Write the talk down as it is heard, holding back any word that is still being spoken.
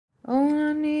All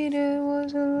I needed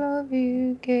was the love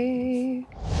you gave.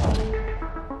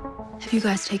 Have you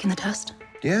guys taken the test?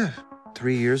 Yeah,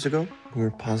 3 years ago, we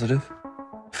were positive.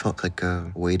 Felt like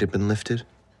a weight had been lifted.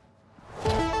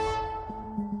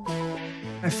 I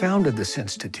founded this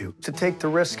institute to take the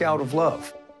risk out of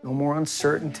love. No more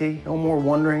uncertainty, no more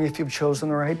wondering if you've chosen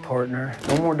the right partner,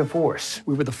 no more divorce.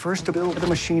 We were the first to build the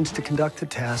machines to conduct the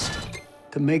test,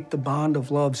 to make the bond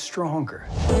of love stronger.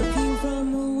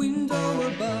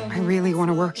 I really want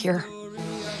to work here.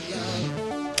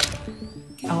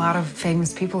 A lot of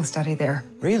famous people study there.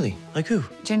 Really? Like who?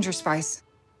 Ginger Spice.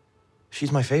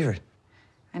 She's my favorite.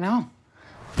 I know.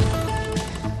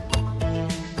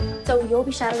 So you'll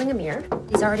be shadowing Amir.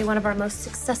 He's already one of our most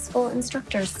successful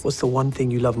instructors. What's the one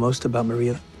thing you love most about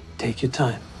Maria? Take your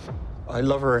time. I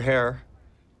love her hair.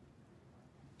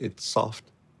 It's soft.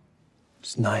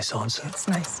 It's a nice answer. It's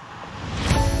nice.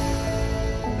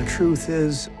 The truth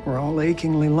is, we're all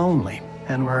achingly lonely,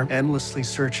 and we're endlessly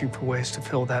searching for ways to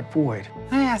fill that void.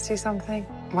 Can I ask you something?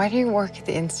 Why do you work at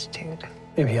the Institute?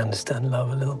 Maybe understand love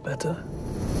a little better.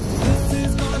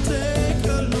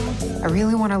 I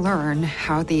really want to learn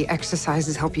how the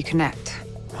exercises help you connect.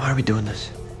 Why are we doing this?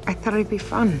 I thought it'd be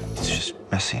fun. It's just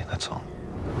messy, that's all.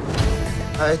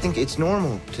 I think it's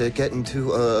normal to get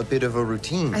into a bit of a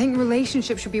routine. I think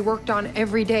relationships should be worked on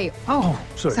every day. Oh,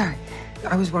 sorry. Sorry.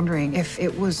 I was wondering if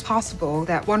it was possible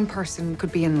that one person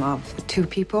could be in love with two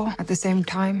people at the same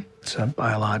time. It's a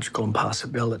biological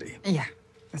impossibility. Yeah,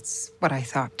 that's what I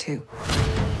thought too.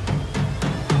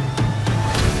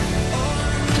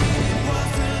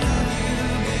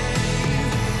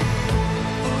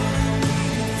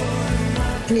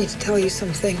 I need to tell you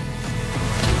something.